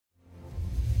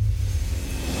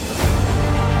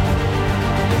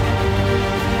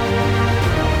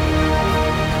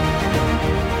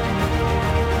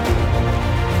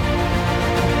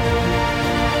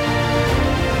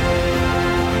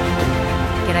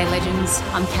G'day legends,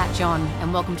 I'm Kat John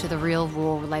and welcome to the Real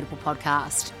Raw Relatable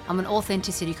podcast. I'm an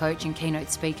authenticity coach and keynote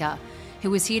speaker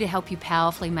who is here to help you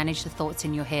powerfully manage the thoughts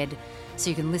in your head so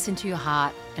you can listen to your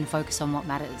heart and focus on what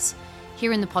matters.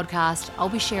 Here in the podcast, I'll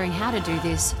be sharing how to do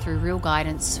this through real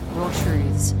guidance, raw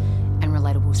truths and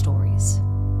relatable stories.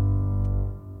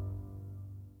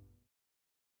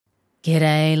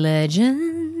 G'day legends.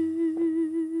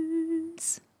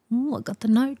 Ooh, I got the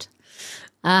note.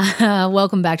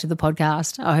 Welcome back to the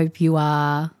podcast. I hope you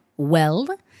are well.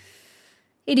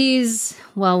 It is,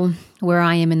 well, where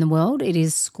I am in the world, it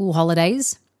is school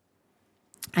holidays.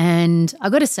 And I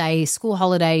got to say, school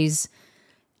holidays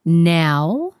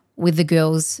now with the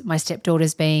girls, my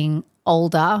stepdaughters being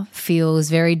older,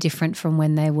 feels very different from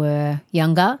when they were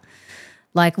younger.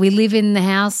 Like we live in the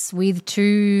house with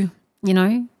two,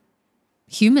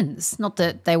 humans. Not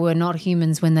that they were not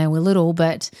humans when they were little,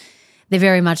 but they're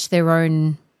very much their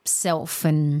own self,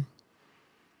 and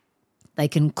they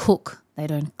can cook. They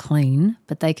don't clean,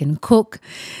 but they can cook.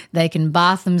 They can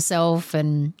bath themselves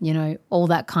and, all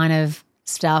that kind of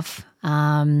stuff.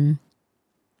 And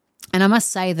I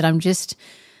must say that I'm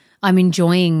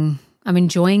enjoying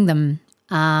them.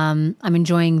 I'm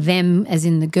enjoying them as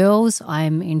in the girls.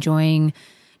 I'm enjoying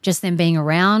just them being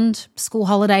around. School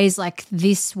holidays, like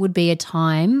this would be a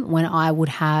time when I would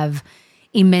have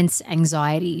immense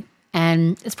anxiety.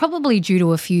 And it's probably due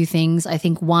to a few things. I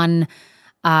think one,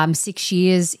 6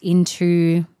 years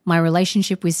into my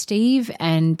relationship with Steve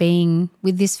and being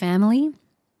with this family.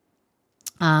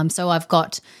 So I've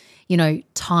got,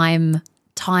 time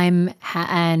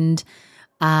and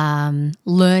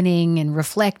learning and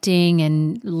reflecting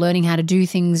and learning how to do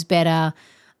things better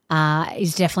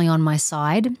is definitely on my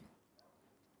side.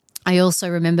 I also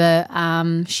remember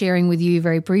sharing with you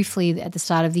very briefly at the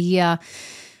start of the year,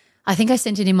 I think I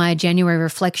sent it in my January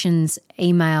reflections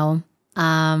email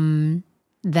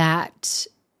that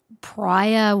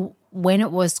prior, when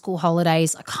it was school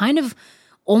holidays, I kind of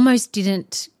almost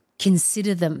didn't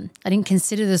consider them. I didn't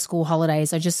consider the school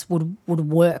holidays. I just would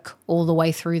work all the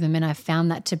way through them, and I found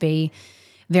that to be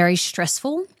very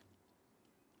stressful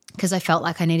because I felt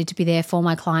like I needed to be there for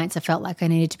my clients. I felt like I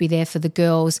needed to be there for the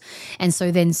girls. And so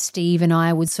then Steve and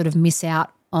I would sort of miss out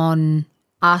on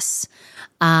us.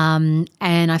 And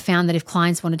I found that if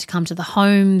clients wanted to come to the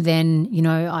home, then,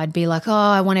 I'd be like, oh,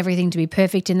 I want everything to be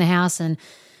perfect in the house and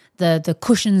the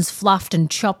cushions fluffed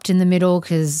and chopped in the middle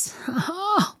because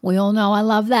we all know I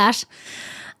love that.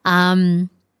 And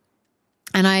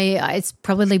it's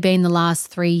probably been the last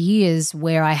 3 years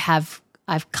where I've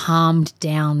calmed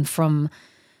down from,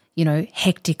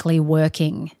 hectically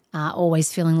working,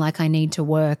 always feeling like I need to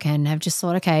work, and have just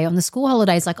thought, okay, on the school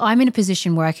holidays, like I'm in a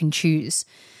position where I can choose.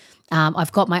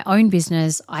 I've got my own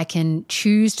business. I can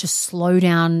choose to slow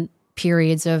down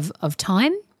periods of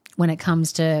time when it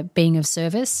comes to being of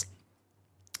service.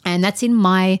 And that's in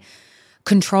my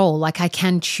control. Like I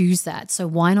can choose that. So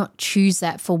why not choose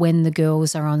that for when the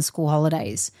girls are on school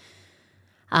holidays?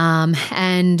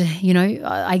 And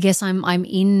I guess I'm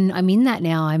in that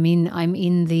now. I'm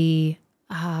in the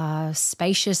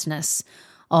spaciousness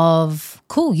of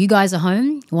cool. You guys are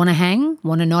home. Want to hang?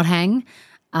 Want to not hang?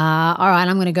 All right,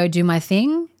 I'm going to go do my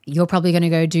thing. You're probably going to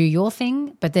go do your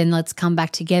thing, but then let's come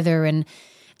back together. And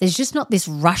there's just not this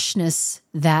rushness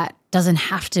that doesn't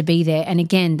have to be there. And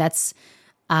again, that's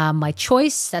my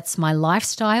choice. That's my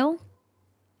lifestyle.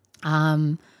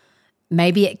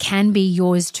 Maybe it can be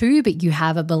yours too, but you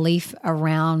have a belief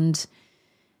around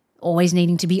always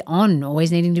needing to be on,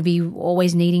 always needing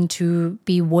to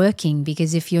be working,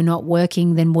 because if you're not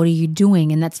working, then what are you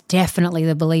doing? And that's definitely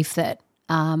the belief that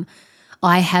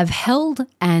I have held,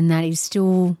 and that is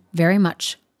still very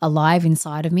much alive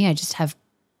inside of me. I just have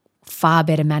far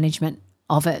better management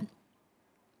of it.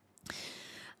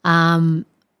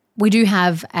 We do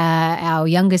have our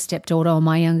youngest stepdaughter, or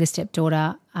my youngest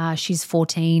stepdaughter. She's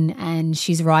 14, and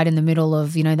she's right in the middle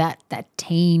of, that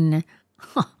teen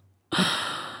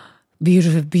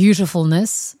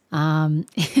beautifulness.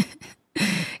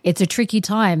 It's a tricky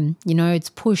time. It's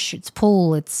push, it's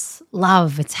pull, it's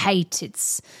love, it's hate,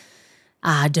 it's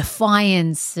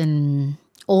defiance, and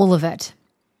all of it.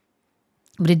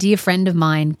 But a dear friend of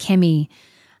mine, Kemi,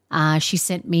 she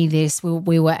sent me this.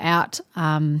 We were out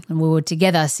and we were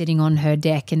together sitting on her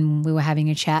deck, and we were having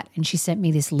a chat, and she sent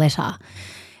me this letter.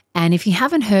 And if you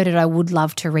haven't heard it, I would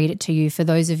love to read it to you. For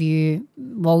those of you,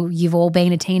 well, you've all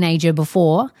been a teenager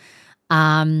before,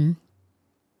 and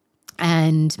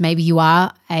maybe you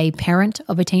are a parent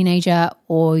of a teenager,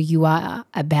 or you are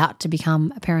about to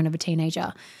become a parent of a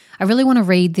teenager. I really want to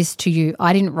read this to you.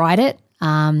 I didn't write it.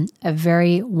 A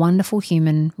very wonderful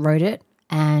human wrote it,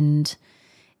 and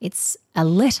it's a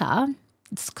letter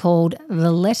It's called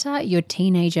The Letter Your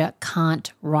Teenager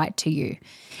Can't Write to You.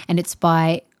 And it's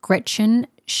by Gretchen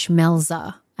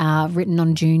Schmelzer, written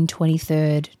on June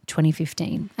 23rd,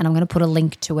 2015. And I'm going to put a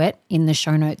link to it in the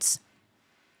show notes.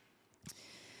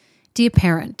 Dear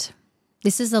parent,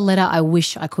 this is a letter I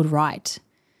wish I could write.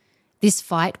 This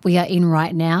fight we are in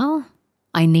right now,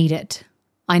 I need it.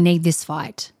 I need this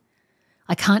fight.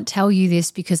 I can't tell you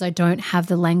this because I don't have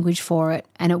the language for it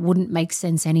and it wouldn't make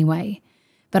sense anyway.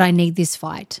 But I need this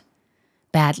fight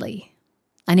badly.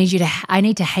 I need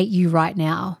to hate you right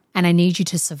now, and I need you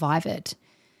to survive it.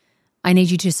 I need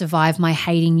you to survive my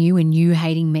hating you and you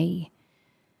hating me.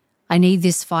 I need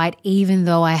this fight even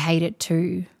though I hate it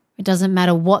too. It doesn't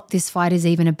matter what this fight is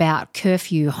even about.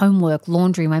 Curfew, homework,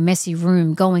 laundry, my messy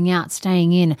room, going out,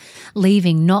 staying in,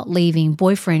 leaving, not leaving,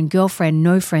 boyfriend, girlfriend,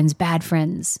 no friends, bad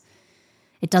friends.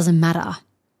 It doesn't matter.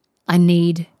 I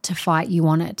need to fight you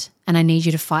on it, and I need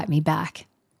you to fight me back.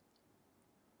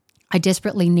 I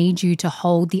desperately need you to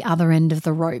hold the other end of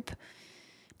the rope,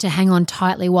 to hang on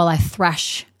tightly while I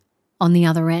thrash on the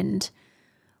other end,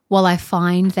 while I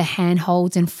find the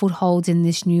handholds and footholds in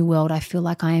this new world I feel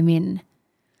like I am in.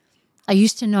 I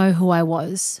used to know who I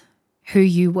was, who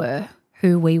you were,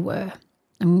 who we were.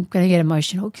 I'm going to get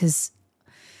emotional because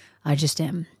I just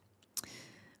am.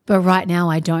 But right now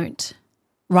I don't.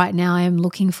 Right now I am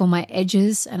looking for my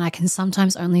edges, and I can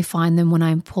sometimes only find them when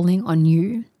I'm pulling on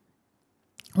you.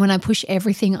 When I push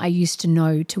everything I used to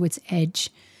know to its edge,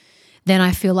 then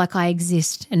I feel like I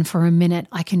exist, and for a minute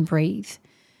I can breathe.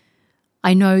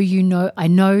 I know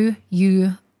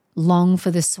you long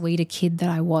for the sweeter kid that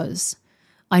I was.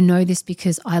 I know this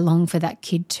because I long for that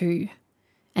kid too.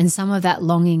 And some of that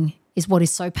longing is what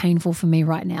is so painful for me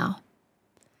right now.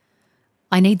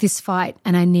 I need this fight,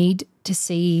 and I need to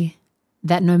see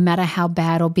that no matter how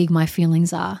bad or big my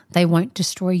feelings are, they won't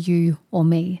destroy you or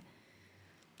me.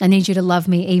 I need you to love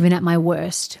me even at my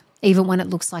worst, even when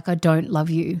it looks like I don't love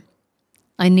you.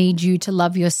 I need you to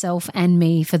love yourself and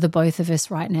me for the both of us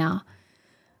right now.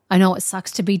 I know it sucks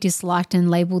to be disliked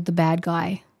and labelled the bad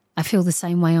guy. I feel the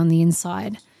same way on the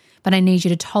inside, but I need you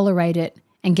to tolerate it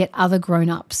and get other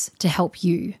grown-ups to help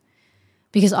you,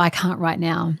 because I can't right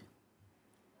now.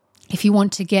 If you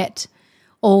want to get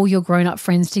all your grown-up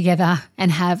friends together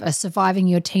and have a surviving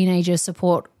your teenager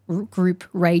support group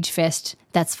rage fest,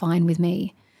 that's fine with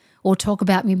me. Or talk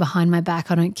about me behind my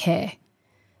back, I don't care.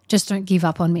 Just don't give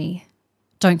up on me.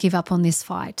 Don't give up on this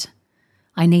fight.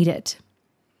 I need it.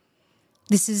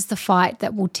 This is the fight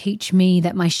that will teach me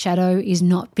that my shadow is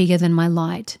not bigger than my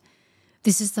light.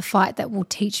 This is the fight that will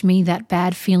teach me that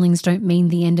bad feelings don't mean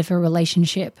the end of a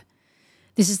relationship.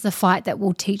 This is the fight that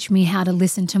will teach me how to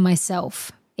listen to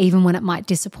myself, even when it might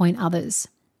disappoint others.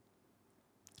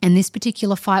 And this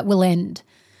particular fight will end.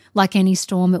 Like any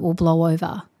storm, it will blow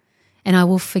over. And I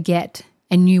will forget,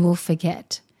 and you will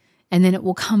forget. And then it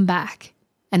will come back,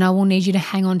 and I will need you to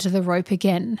hang on to the rope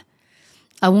again.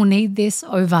 I will need this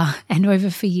over and over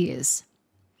for years.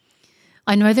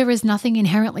 I know there is nothing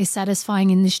inherently satisfying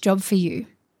in this job for you.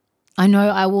 I know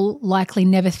I will likely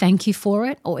never thank you for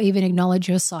it or even acknowledge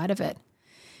your side of it.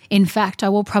 In fact, I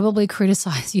will probably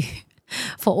criticize you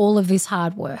for all of this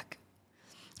hard work.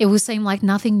 It will seem like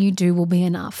nothing you do will be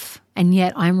enough, and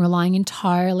yet I'm relying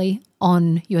entirely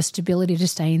on your stability to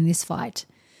stay in this fight.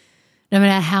 No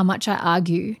matter how much I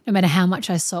argue, no matter how much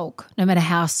I sulk, no matter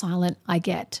how silent I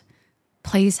get,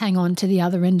 please hang on to the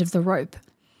other end of the rope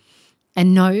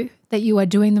and know that you are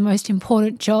doing the most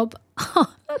important job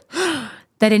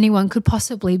that anyone could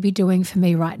possibly be doing for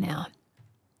me right now.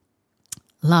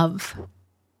 Love,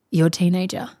 your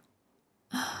teenager.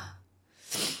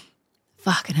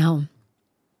 Fucking hell.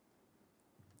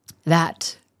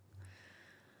 That.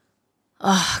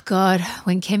 Oh, God.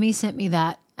 When Kemi sent me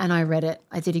that and I read it,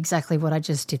 I did exactly what I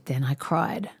just did then. I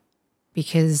cried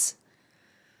because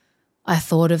I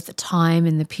thought of the time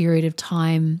and the period of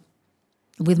time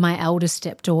with my eldest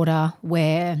stepdaughter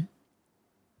where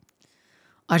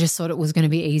I just thought it was going to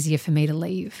be easier for me to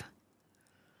leave.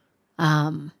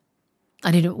 I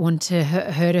didn't want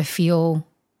her to feel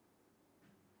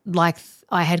like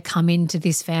I had come into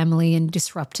this family and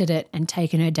disrupted it and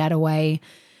taken her dad away.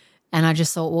 And I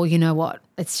just thought, well, you know what?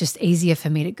 It's just easier for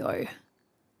me to go.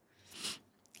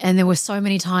 And there were so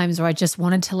many times where I just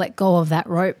wanted to let go of that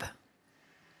rope.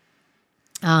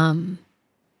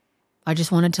 I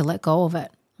just wanted to let go of it.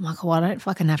 I'm like, well, I don't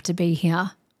fucking have to be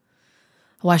here.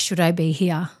 Why should I be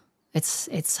here?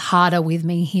 It's harder with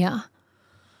me here.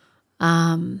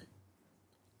 But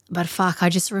fuck, I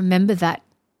just remember that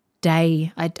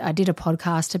day. I did a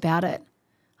podcast about it.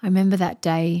 I remember that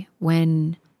day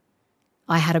when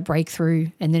I had a breakthrough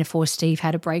and then before Steve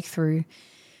had a breakthrough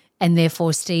and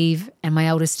therefore Steve and my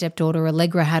eldest stepdaughter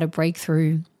Allegra had a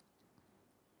breakthrough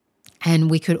and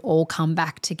we could all come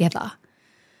back together.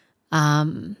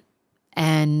 And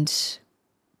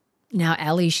now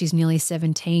Allie, she's nearly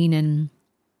 17 and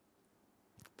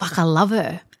fuck, I love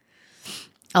her.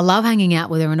 I love hanging out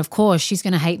with her, and of course she's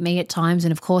going to hate me at times,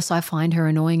 and of course I find her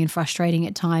annoying and frustrating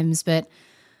at times, but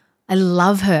I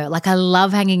love her. Like, I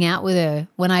love hanging out with her.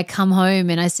 When I come home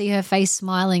and I see her face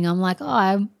smiling, I'm like,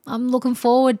 oh, I'm looking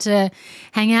forward to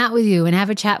hang out with you and have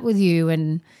a chat with you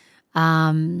and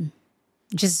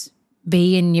just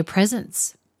be in your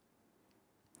presence.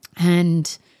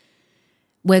 And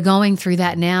we're going through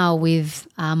that now with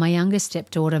my youngest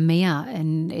stepdaughter, Mia,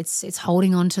 and it's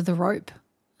holding on to the rope.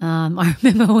 I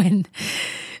remember when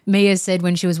Mia said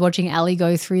when she was watching Allie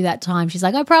go through that time, she's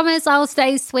like, I promise I'll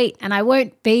stay sweet and I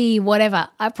won't be whatever.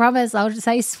 I promise I'll just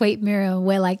say sweet, Miriam.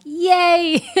 We're like,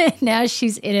 yay. Now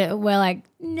she's in it. We're like,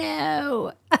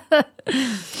 no. But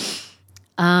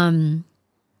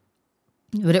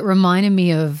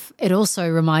it also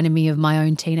reminded me of my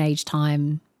own teenage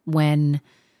time when,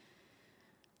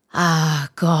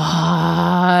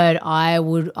 God,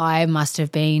 I must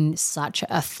have been such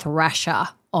a thrasher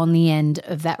on the end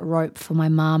of that rope for my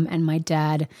mum and my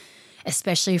dad,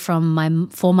 especially for my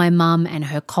mum and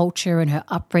her culture and her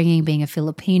upbringing, being a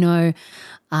Filipino,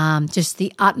 just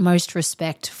the utmost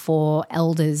respect for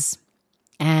elders.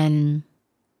 And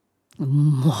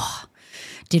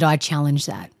did I challenge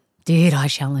that?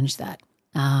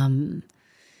 And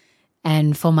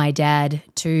for my dad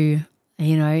too,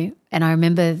 and I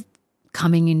remember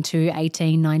coming into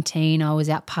 18, 19, I was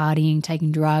out partying,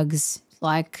 taking drugs,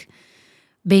 like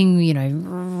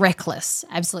being, reckless,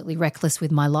 absolutely reckless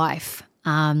with my life.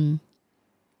 My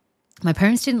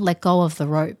parents didn't let go of the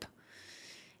rope.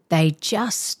 They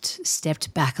just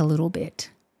stepped back a little bit.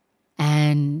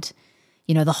 And,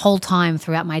 the whole time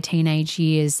throughout my teenage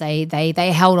years,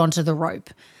 they held onto the rope.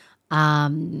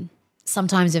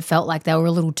 Sometimes it felt like they were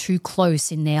a little too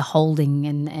close in their holding,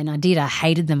 and I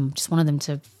hated them, just wanted them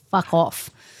to fuck off.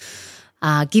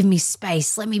 Give me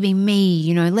space, let me be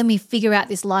me, let me figure out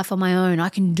this life on my own. I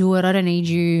can do it, I don't need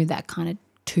you, that kind of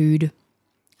tood.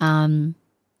 18,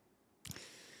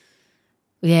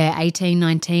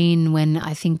 19, when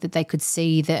I think that they could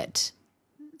see that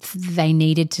they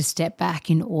needed to step back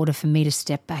in order for me to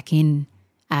step back in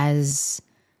as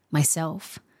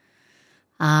myself.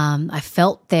 I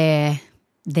felt their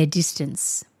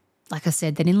distance. Like I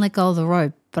said, they didn't let go of the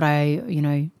rope, but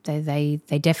they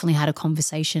definitely had a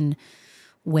conversation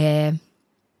where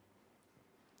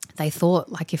they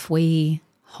thought, like, if we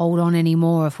hold on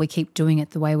anymore, if we keep doing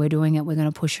it the way we're doing it, we're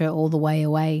going to push her all the way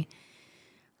away.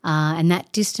 And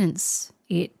that distance,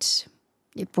 it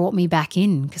brought me back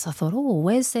in, because I thought, oh,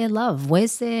 where's their love?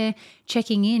 Where's their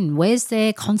checking in? Where's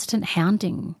their constant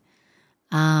hounding?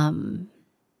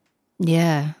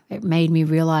 It made me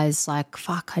realize, like,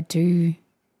 fuck, I do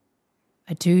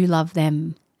love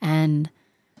them, and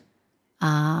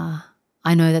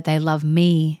I know that they love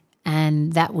me,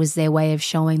 and that was their way of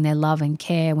showing their love and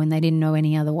care when they didn't know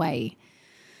any other way.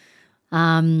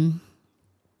 Today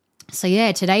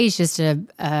is just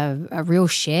a real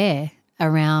share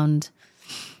around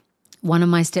one of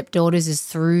my stepdaughters is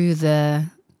through the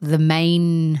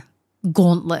main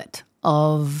gauntlet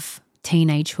of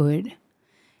teenagehood,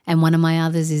 and one of my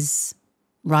others is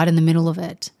right in the middle of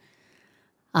it.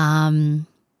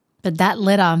 But that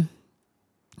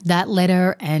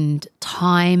letter and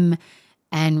time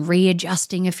and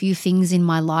readjusting a few things in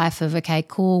my life of, okay,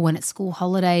 cool, when it's school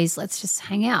holidays, let's just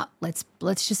hang out. Let's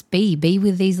just be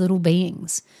with these little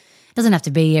beings. It doesn't have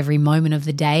to be every moment of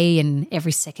the day and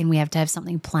every second we have to have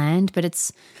something planned, but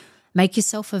it's make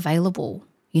yourself available.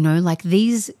 Like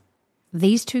these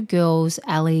two girls,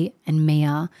 Allie and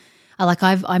Mia, are like,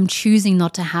 I'm choosing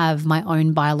not to have my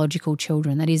own biological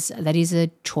children. That is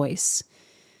a choice.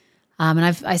 And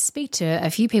I speak to a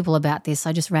few people about this.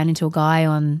 I just ran into a guy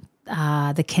on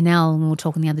the canal, and we were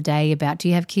talking the other day about, do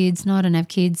you have kids? No, I don't have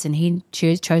kids. And he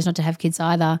chose not to have kids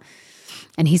either.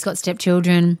 And he's got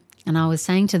stepchildren. And I was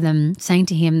saying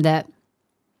to him that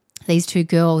these two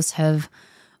girls have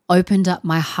opened up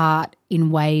my heart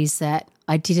in ways that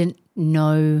I didn't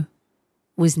know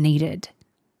was needed.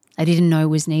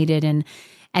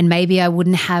 And maybe I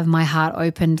wouldn't have my heart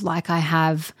opened like I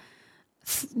have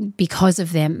because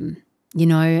of them,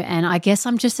 and I guess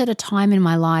I'm just at a time in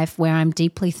my life where I'm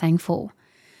deeply thankful.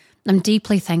 I'm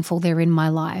deeply thankful they're in my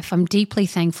life. I'm deeply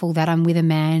thankful that I'm with a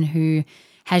man who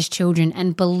has children,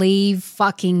 and believe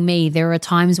fucking me, there are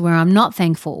times where I'm not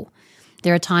thankful.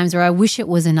 There are times where I wish it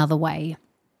was another way.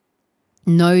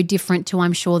 No different to,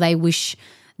 I'm sure, they wish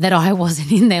that I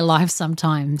wasn't in their life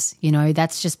sometimes.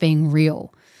 That's just being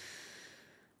real.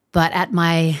 But at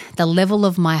the level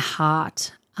of my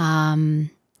heart, I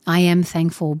am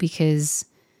thankful because,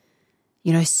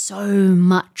 so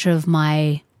much of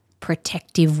my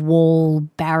protective wall,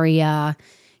 barrier,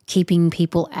 keeping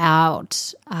people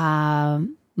out,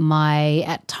 my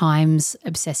at times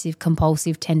obsessive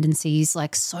compulsive tendencies,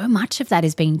 like so much of that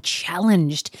is being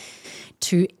challenged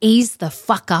to ease the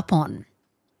fuck up on.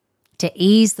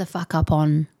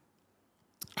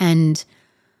 And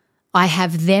I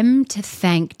have them to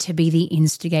thank to be the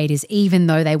instigators, even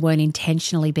though they weren't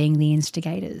intentionally being the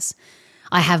instigators.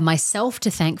 I have myself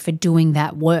to thank for doing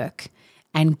that work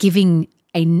and giving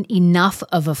enough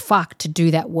of a fuck to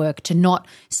do that work, to not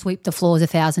sweep the floors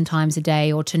 1,000 times a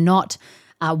day, or to not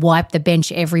wipe the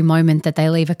bench every moment that they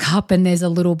leave a cup and there's a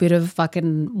little bit of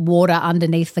fucking water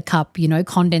underneath the cup,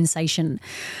 condensation,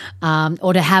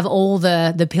 or to have all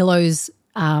the pillows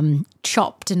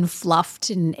chopped and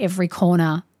fluffed in every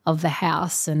corner of the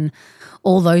house and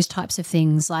all those types of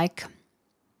things. Like,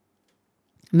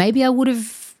 maybe I would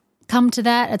have come to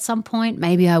that at some point,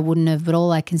 maybe I wouldn't have, but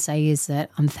all I can say is that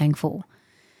I'm thankful.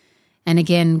 And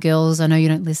again, girls, I know you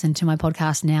don't listen to my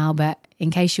podcast now, but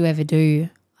in case you ever do,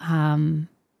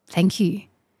 thank you.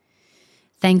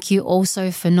 Thank you also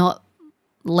for not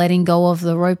letting go of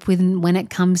the rope when it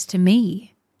comes to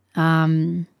me.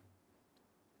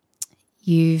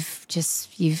 You've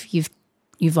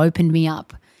opened me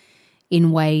up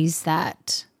in ways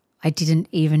that I didn't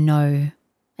even know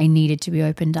I needed to be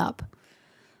opened up.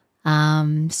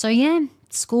 So yeah,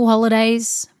 school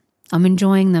holidays, I'm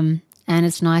enjoying them, and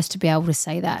it's nice to be able to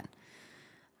say that.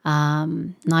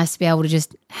 Nice to be able to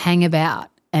just hang about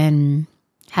and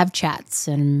have chats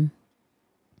and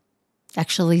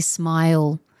actually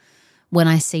smile when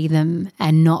I see them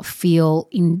and not feel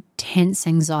intense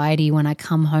anxiety when I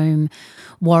come home,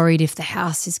 worried if the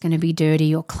house is going to be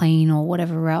dirty or clean or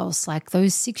whatever else. Like,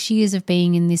 those 6 years of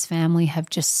being in this family have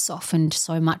just softened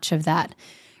so much of that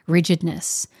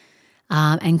rigidness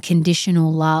and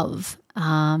conditional love.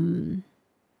 And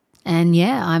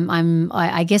yeah,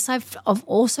 I guess I've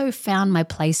also found my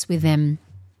place with them.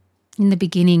 In the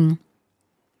beginning,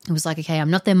 it was like, okay,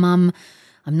 I'm not their mum,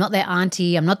 I'm not their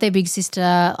auntie, I'm not their big sister.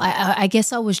 I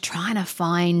guess I was trying to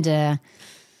find a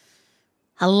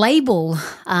label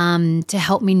to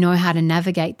help me know how to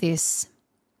navigate this.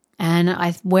 And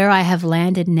where I have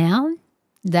landed now,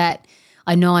 that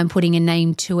I know I'm putting a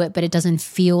name to it, but it doesn't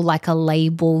feel like a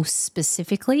label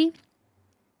specifically.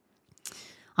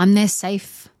 I'm their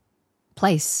safe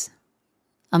place.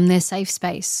 I'm their safe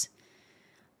space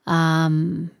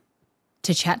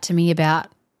to chat to me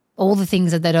about all the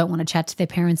things that they don't want to chat to their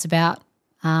parents about,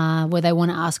 where they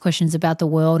want to ask questions about the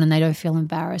world and they don't feel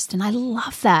embarrassed. And I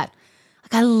love that.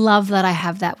 Like, I love that I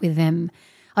have that with them.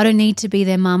 I don't need to be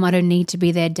their mum. I don't need to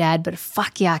be their dad, but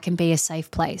fuck yeah, I can be a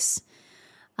safe place.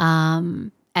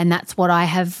 And that's what I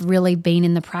have really been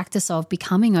in the practice of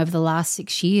becoming over the last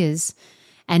 6 years,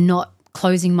 and not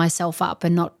closing myself up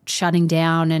and not shutting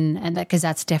down, and that, because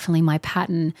that's definitely my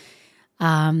pattern.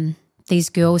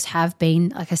 These girls have been,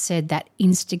 like I said, that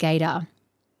instigator,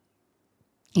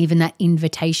 even that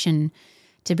invitation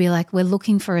to be like, we're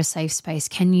looking for a safe space.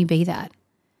 Can you be that?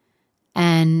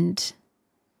 And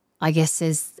I guess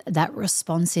there's that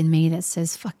response in me that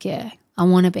says, fuck yeah, I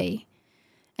want to be.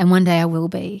 And one day I will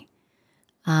be.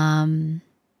 And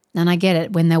I get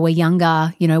it. When they were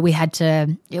younger,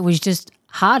 it was just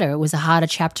harder. It was a harder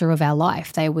chapter of our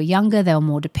life. They were younger, they were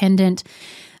more dependent.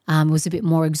 It was a bit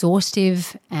more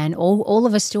exhaustive, and all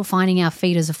of us still finding our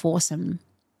feet as a foursome.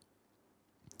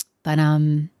 But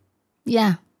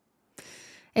yeah,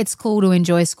 it's cool to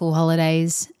enjoy school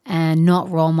holidays and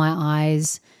not roll my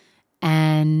eyes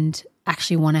and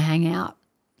actually want to hang out.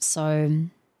 So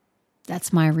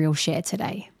that's my real share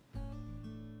today.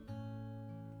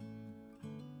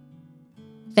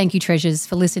 Thank you, treasures,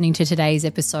 for listening to today's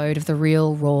episode of the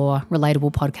Real, Raw,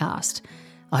 Relatable podcast.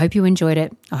 I hope you enjoyed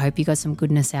it. I hope you got some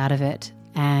goodness out of it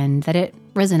and that it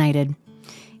resonated.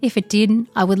 If it did,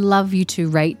 I would love you to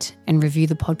rate and review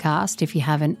the podcast if you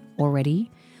haven't already,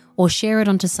 or share it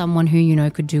onto someone who you know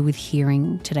could do with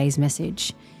hearing today's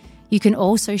message. You can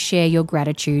also share your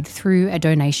gratitude through a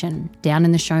donation. Down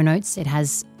in the show notes, it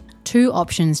has 2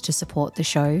 options to support the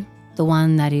show. The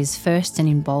one that is first and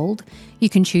in bold, you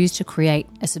can choose to create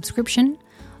a subscription,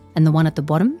 and the one at the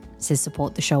bottom says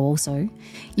support the show also.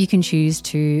 You can choose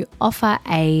to offer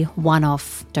a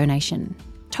one-off donation.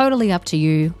 Totally up to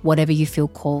you, whatever you feel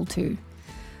called to.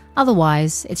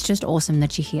 Otherwise, it's just awesome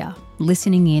that you're here,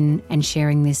 listening in and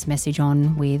sharing this message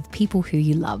on with people who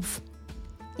you love.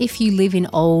 If you live in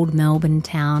old Melbourne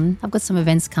town, I've got some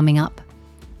events coming up.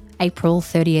 April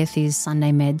 30th is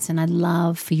Sunday Meds, and I'd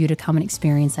love for you to come and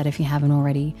experience that if you haven't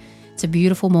already. It's a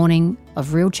beautiful morning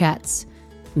of real chats,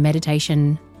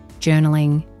 meditation,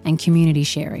 journaling, and community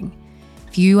sharing.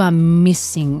 If you are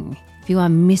missing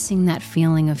that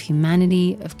feeling of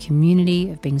humanity, of community,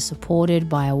 of being supported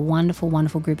by a wonderful,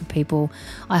 wonderful group of people,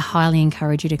 I highly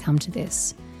encourage you to come to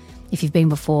this. If you've been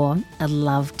before, I'd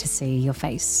love to see your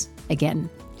face again.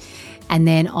 And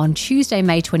then on Tuesday,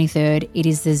 May 23rd, it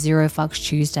is the Zero Fucks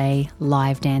Tuesday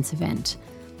live dance event.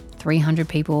 300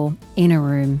 people in a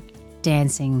room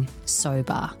dancing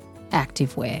sober,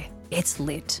 activewear. It's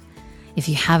lit. If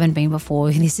you haven't been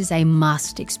before, this is a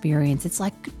must experience. It's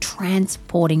like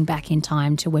transporting back in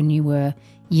time to when you were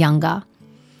younger,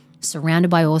 surrounded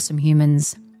by awesome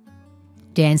humans,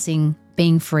 dancing,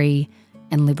 being free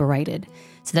and liberated.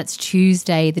 So that's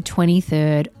Tuesday, the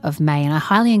 23rd of May. And I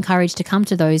highly encourage to come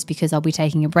to those because I'll be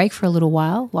taking a break for a little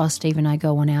while Steve and I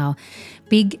go on our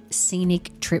big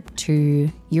scenic trip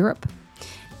to Europe.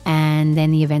 And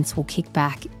then the events will kick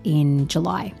back in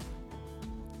July.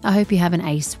 I hope you have an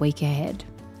ace week ahead.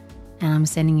 And I'm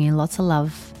sending you lots of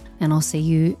love. And I'll see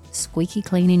you squeaky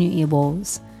clean in your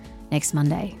earballs next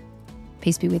Monday.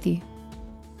 Peace be with you.